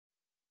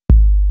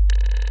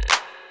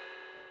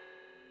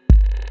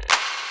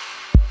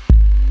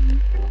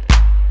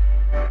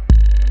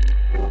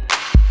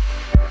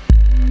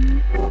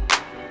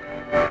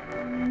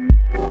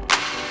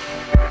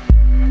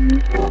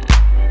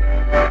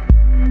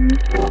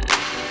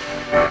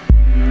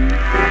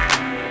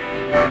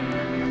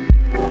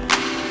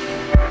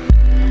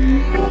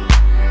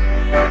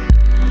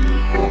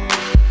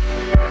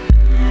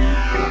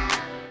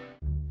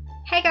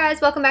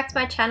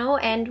channel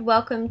and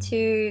welcome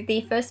to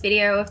the first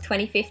video of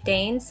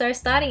 2015. So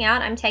starting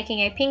out, I'm taking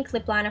a pink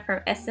lip liner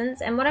from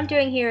Essence, and what I'm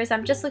doing here is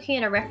I'm just looking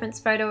at a reference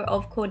photo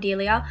of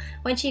Cordelia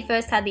when she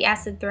first had the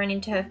acid thrown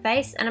into her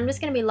face, and I'm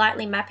just going to be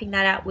lightly mapping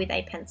that out with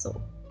a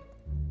pencil.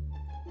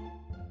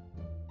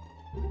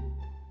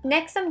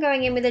 Next, I'm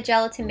going in with a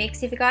gelatin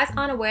mix. If you guys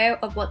aren't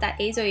aware of what that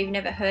is or you've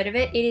never heard of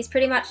it, it is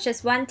pretty much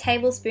just 1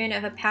 tablespoon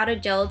of a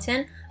powdered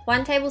gelatin,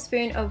 1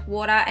 tablespoon of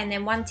water, and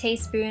then 1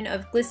 teaspoon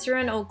of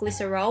glycerine or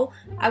glycerol.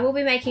 I will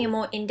be making a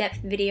more in-depth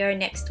video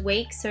next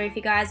week, so if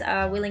you guys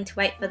are willing to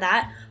wait for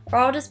that, or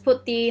I'll just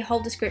put the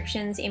whole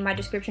descriptions in my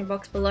description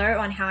box below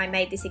on how I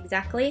made this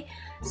exactly.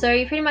 So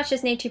you pretty much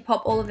just need to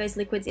pop all of those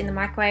liquids in the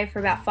microwave for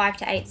about 5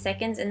 to 8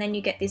 seconds, and then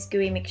you get this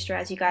gooey mixture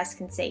as you guys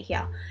can see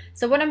here.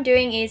 So what I'm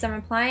doing is I'm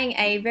applying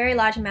a very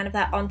large amount of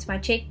that onto my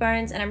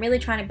cheekbones, and I'm really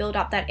trying to build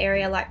up that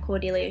area like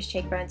Cordelia's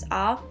cheekbones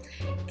are.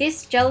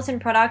 This gelatin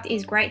product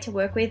is great to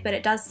work with, but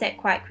it does set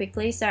quite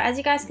quickly. So as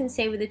you guys can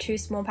see with the 2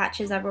 small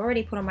patches I've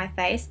already put on my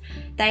face,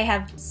 they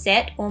have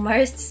set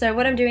almost. So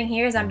what I'm doing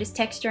here is I'm just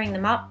texturing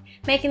them up,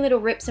 making little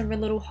rips and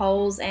little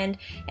holes and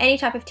any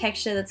type of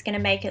texture that's going to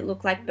make it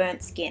look like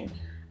burnt skin.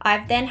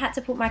 I've then had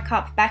to put my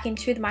cup back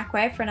into the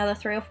microwave for another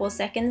 3 or 4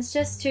 seconds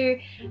just to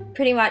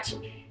pretty much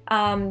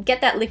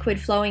get that liquid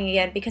flowing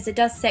again, because it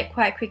does set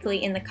quite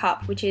quickly in the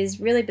cup, which is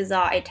really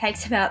bizarre. It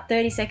takes about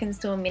 30 seconds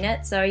to a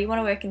minute, so you want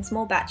to work in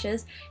small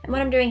batches. And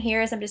what I'm doing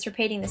here is I'm just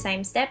repeating the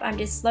same step. I'm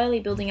just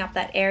slowly building up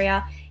that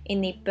area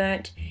in the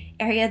burnt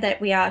area that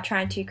we are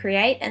trying to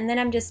create, and then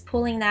I'm just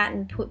pulling that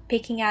and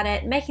picking at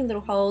it, making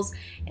little holes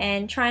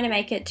and trying to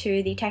make it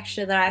to the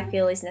texture that I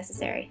feel is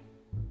necessary.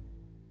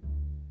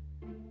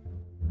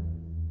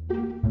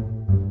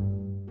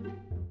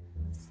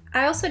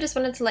 I also just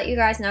wanted to let you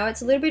guys know,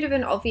 it's a little bit of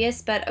an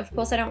obvious, but of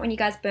course I don't want you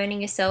guys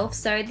burning yourself.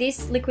 So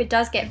this liquid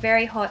does get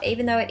very hot.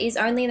 Even though it is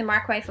only in the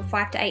microwave for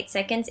 5 to 8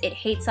 seconds, it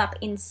heats up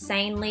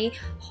insanely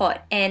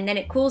hot, and then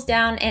it cools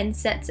down and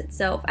sets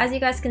itself. As you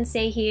guys can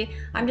see here,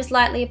 I'm just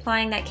lightly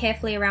applying that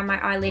carefully around my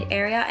eyelid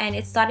area, and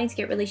it's starting to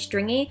get really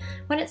stringy.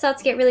 When it starts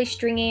to get really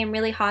stringy and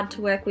really hard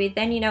to work with,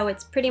 then you know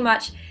it's pretty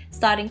much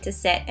starting to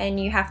set, and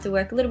you have to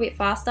work a little bit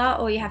faster,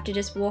 or you have to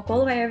just walk all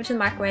the way over to the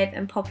microwave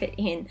and pop it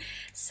in.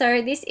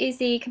 So this is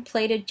the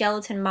completed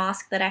gelatin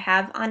mask that I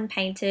have,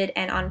 unpainted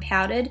and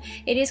unpowdered.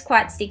 It is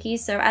quite sticky,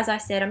 so as I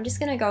said, I'm just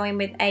going to go in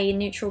with a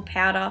neutral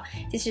powder.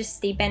 This is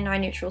just the Ben Nye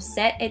Neutral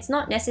Set. It's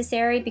not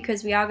necessary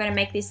because we are going to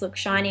make this look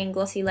shiny and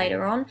glossy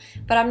later on,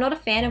 but I'm not a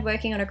fan of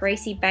working on a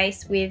greasy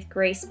base with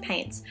grease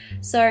paints.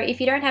 So if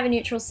you don't have a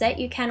neutral set,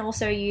 you can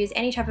also use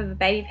any type of a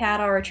baby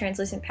powder or a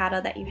translucent powder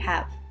that you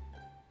have.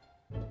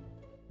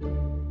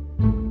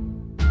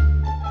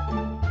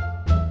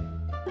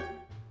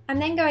 I'm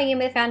then going in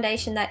with a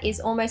foundation that is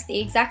almost the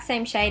exact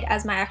same shade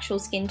as my actual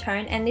skin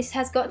tone, and this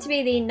has got to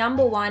be the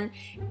 #1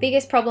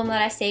 biggest problem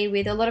that I see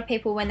with a lot of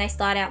people when they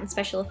start out in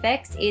special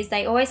effects, is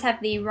they always have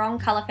the wrong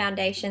color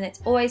foundation. It's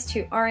always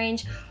too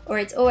orange or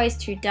it's always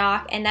too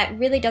dark, and that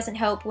really doesn't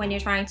help when you're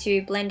trying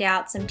to blend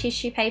out some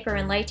tissue paper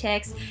and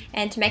latex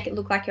and to make it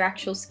look like your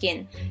actual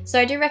skin. So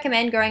I do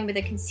recommend going with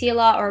a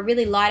concealer or a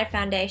really lighter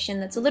foundation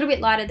that's a little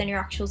bit lighter than your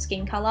actual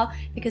skin color,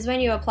 because when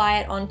you apply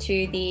it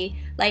onto the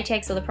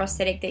latex or the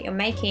prosthetic that you're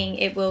making,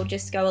 it will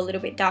just go a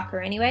little bit darker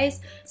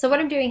anyways. So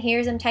what I'm doing here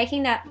is I'm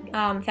taking that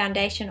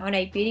foundation on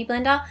a beauty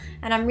blender,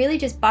 and I'm really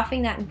just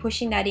buffing that and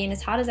pushing that in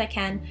as hard as I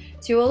can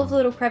to all of the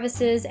little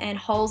crevices and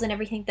holes and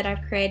everything that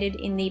I've created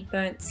in the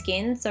burnt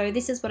skin. So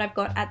this is what I've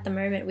got at the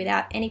moment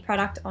without any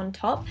product on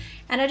top,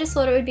 and I just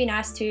thought it would be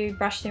nice to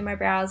brush through my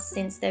brows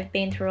since they've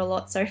been through a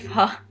lot so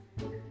far.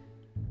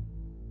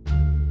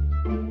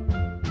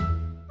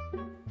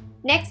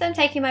 Next, I'm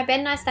taking my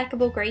Ben Nye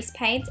stackable grease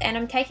paints, and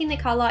I'm taking the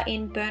colour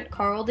in Burnt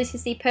Coral. This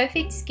is the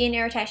perfect skin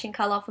irritation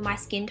colour for my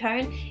skin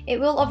tone. It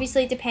will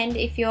obviously depend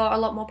if you're a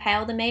lot more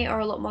pale than me or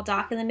a lot more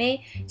darker than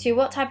me to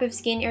what type of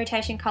skin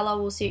irritation colour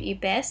will suit you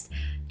best.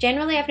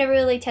 Generally, I've never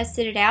really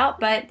tested it out,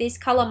 but this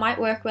colour might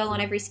work well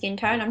on every skin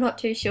tone, I'm not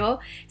too sure.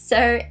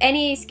 So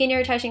any skin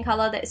irritation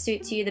colour that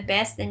suits you the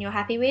best and you're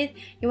happy with,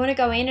 you want to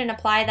go in and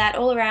apply that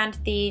all around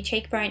the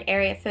cheekbone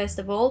area first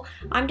of all.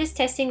 I'm just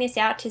testing this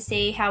out to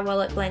see how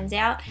well it blends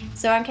out.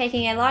 So I'm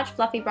taking a large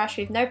fluffy brush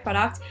with no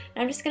product,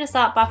 and I'm just going to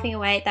start buffing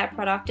away at that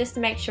product just to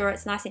make sure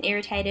it's nice and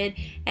irritated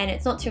and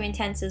it's not too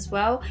intense as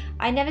well.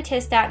 I never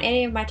test out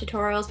any of my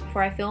tutorials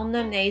before I film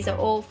them. These are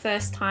all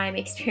first time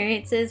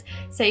experiences,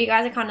 so you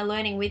guys are kind of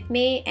learning with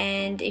me,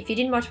 and if you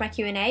didn't watch my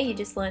Q&A, you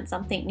just learned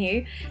something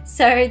new.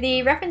 So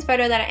the reference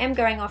photo that I am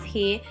going off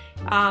here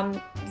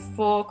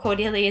for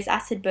Cordelia's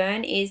acid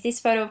burn is this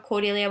photo of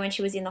Cordelia when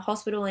she was in the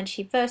hospital and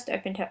she first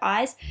opened her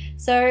eyes.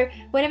 So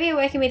whenever you're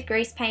working with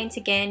grease paints,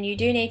 again, you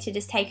do need to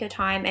just take your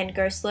time and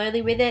go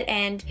slowly with it,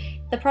 and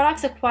the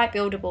products are quite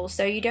buildable,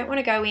 so you don't want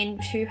to go in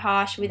too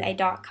harsh with a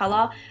dark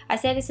color. I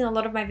say this in a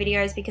lot of my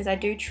videos because I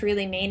do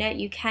truly mean it.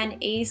 You can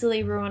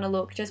easily ruin a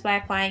look just by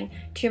applying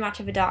too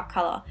much of a dark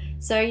color.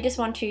 So you just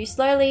want to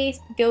slowly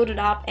build it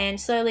up and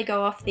slowly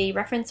go off the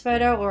reference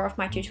photo or off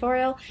my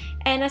tutorial.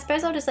 And I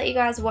suppose I'll just let you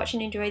guys watch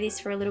and enjoy this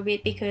for a little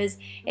bit because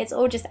it's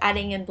all just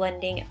adding and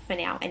blending for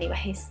now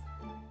anyways.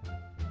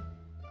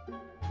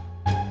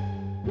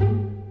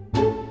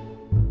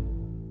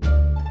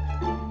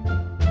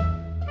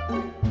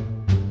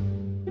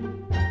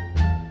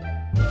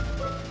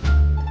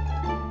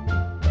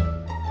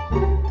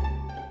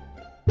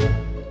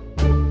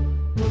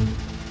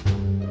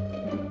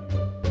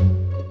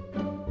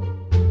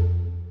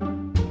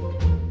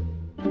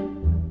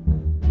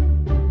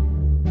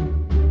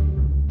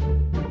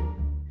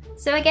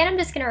 So again, I'm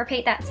just going to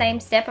repeat that same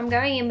step. I'm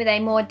going in with a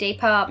more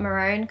deeper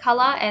maroon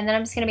colour, and then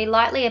I'm just going to be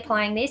lightly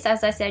applying this.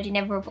 As I said, you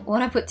never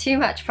want to put too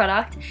much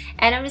product,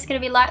 and I'm just going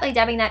to be lightly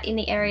dabbing that in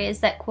the areas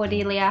that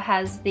Cordelia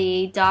has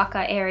the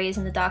darker areas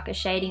and the darker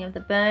shading of the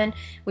burn,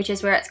 which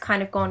is where it's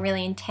kind of gone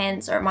really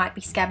intense, or it might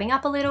be scabbing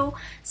up a little.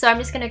 So I'm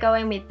just going to go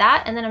in with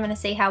that, and then I'm going to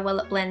see how well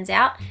it blends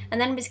out,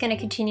 and then I'm just going to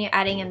continue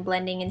adding and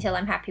blending until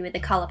I'm happy with the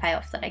colour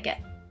payoff that I get.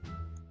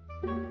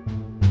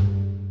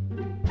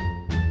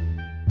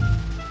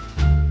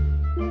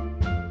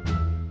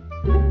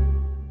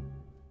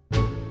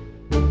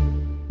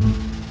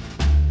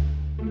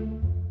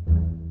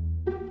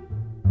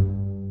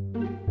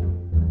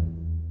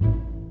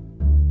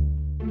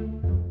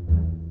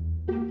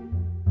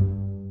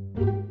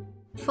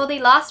 For the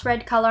last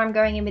red colour, I'm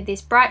going in with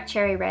this bright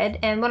cherry red,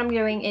 and what I'm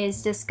doing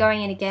is just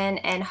going in again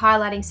and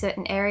highlighting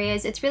certain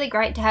areas. It's really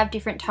great to have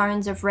different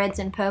tones of reds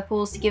and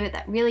purples to give it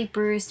that really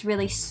bruised,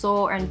 really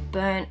sore and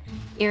burnt,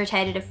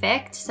 irritated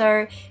effect.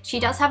 So she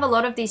does have a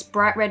lot of this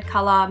bright red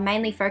colour,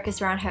 mainly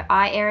focused around her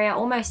eye area,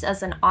 almost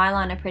as an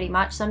eyeliner pretty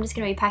much. So I'm just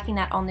going to be packing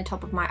that on the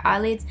top of my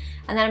eyelids,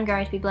 and then I'm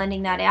going to be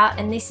blending that out,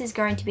 and this is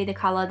going to be the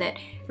colour that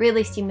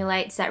really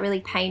stimulates that really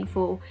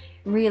painful,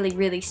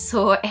 really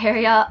sore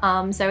area.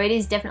 So it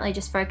is definitely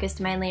just focused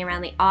mainly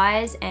around the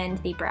eyes and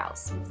the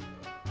brows.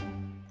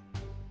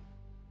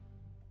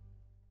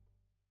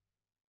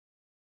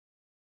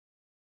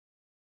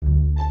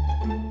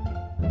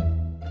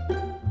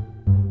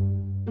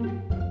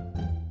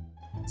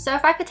 So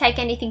if I could take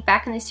anything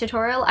back in this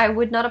tutorial, I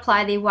would not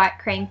apply the white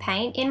cream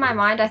paint. In my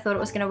mind, I thought it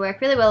was going to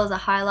work really well as a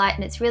highlight,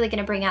 and it's really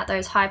going to bring out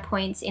those high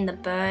points in the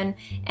burn,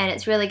 and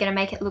it's really going to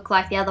make it look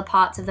like the other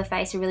parts of the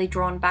face are really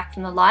drawn back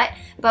from the light.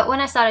 But when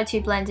I started to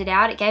blend it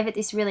out, it gave it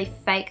this really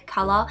fake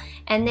colour,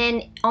 and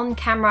then on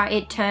camera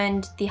it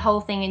turned the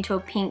whole thing into a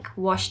pink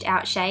washed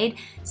out shade.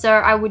 So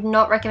I would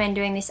not recommend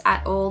doing this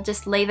at all.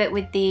 Just leave it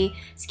with the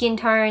skin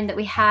tone that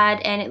we had,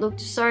 and it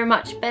looked so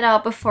much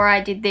better before I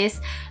did this.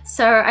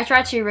 So I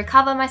tried to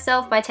recover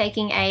myself by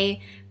taking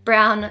a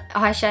brown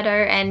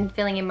eyeshadow and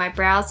filling in my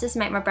brows just to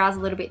make my brows a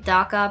little bit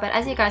darker, but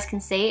as you guys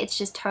can see, it's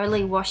just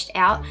totally washed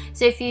out.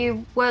 So if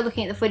you were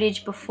looking at the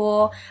footage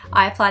before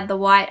I applied the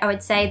white, I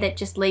would say that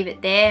just leave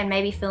it there and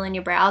maybe fill in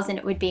your brows, and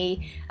it would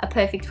be a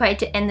perfect way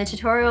to end the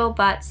tutorial.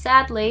 But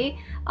sadly,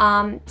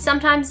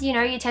 sometimes, you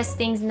know, you test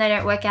things and they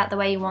don't work out the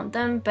way you want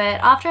them, but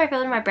after I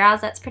filled in my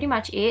brows, that's pretty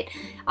much it.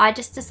 I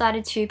just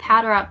decided to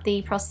powder up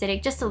the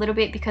prosthetic just a little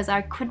bit because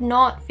I could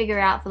not figure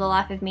out for the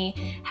life of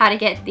me how to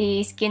get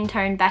the skin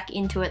tone back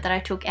into it that I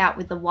took out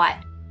with the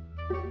white.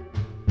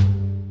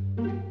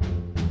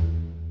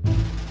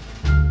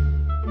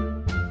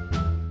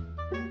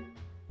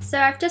 So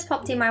I've just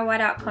popped in my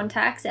whiteout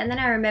contacts, and then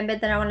I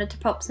remembered that I wanted to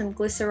pop some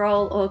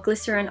glycerol or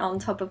glycerine on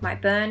top of my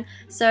burn.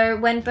 So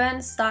when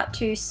burns start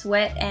to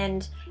sweat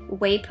and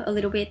weep a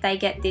little bit, they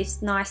get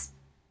this nice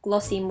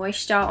glossy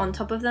moisture on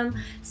top of them.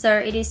 So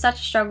it is such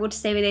a struggle to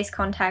see with these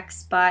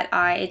contacts, but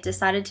I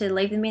decided to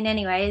leave them in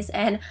anyways,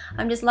 and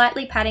I'm just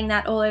lightly patting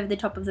that all over the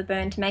top of the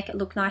burn to make it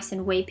look nice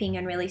and weeping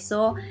and really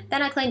sore.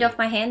 Then I cleaned off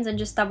my hands and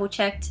just double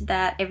checked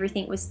that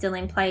everything was still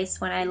in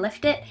place when I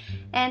left it,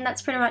 and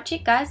that's pretty much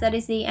it, guys. That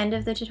is the end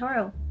of the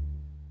tutorial.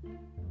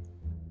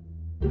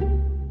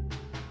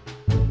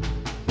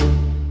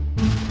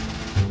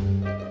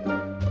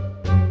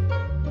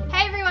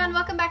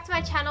 Welcome back to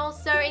my channel.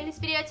 So in this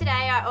video today,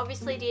 I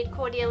obviously did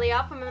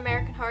Cordelia from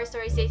American Horror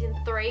Story Season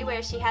 3,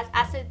 where she has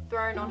acid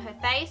thrown on her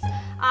face.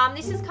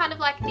 This is kind of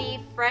like the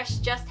fresh,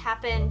 just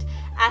happened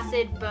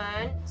acid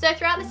burn. So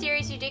throughout the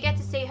series, you do get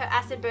to see her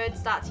acid burn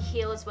start to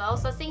heal as well.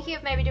 So I was thinking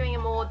of maybe doing a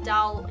more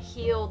dull,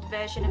 healed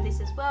version of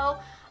this as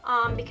well.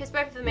 Because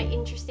both of them are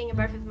interesting and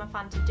both of them are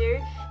fun to do.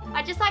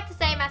 I'd just like to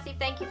say a massive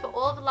thank you for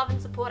all of the love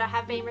and support I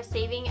have been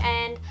receiving,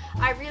 and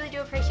I really do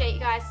appreciate you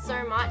guys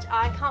so much.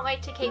 I can't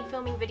wait to keep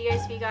filming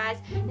videos for you guys.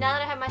 Now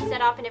that I have my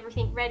setup and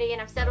everything ready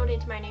and I've settled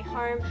into my new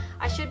home,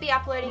 I should be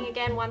uploading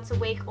again once a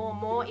week or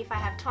more if I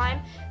have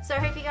time. So I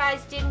hope you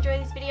guys did enjoy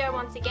this video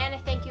once again.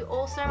 Thank you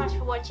all so much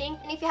for watching,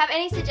 and if you have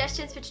any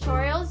suggestions for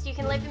tutorials, you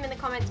can leave them in the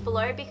comments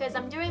below, because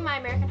I'm doing my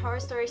American Horror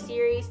Story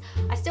series.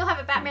 I still have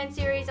a Batman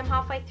series I'm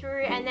halfway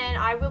through, and then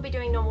I will be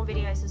doing normal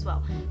videos as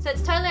well. So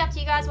it's totally up to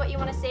you guys what you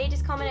want to see.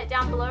 Just comment it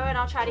down below and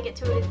I'll try to get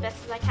to it as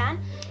best as I can.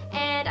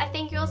 And I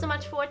thank you all so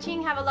much for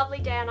watching. Have a lovely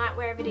day or night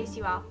wherever it is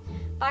you are.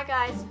 Bye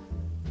guys.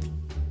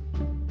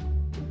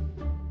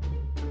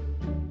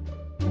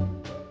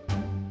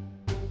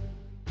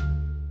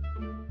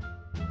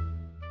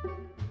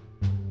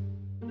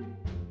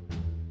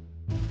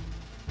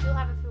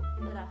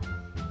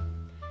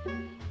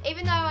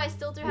 Even though I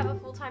still do have a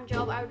full-time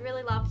job, I would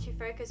really love to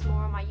focus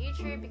more on my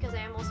YouTube, because I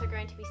am also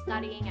going to be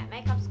studying at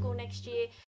makeup school next year.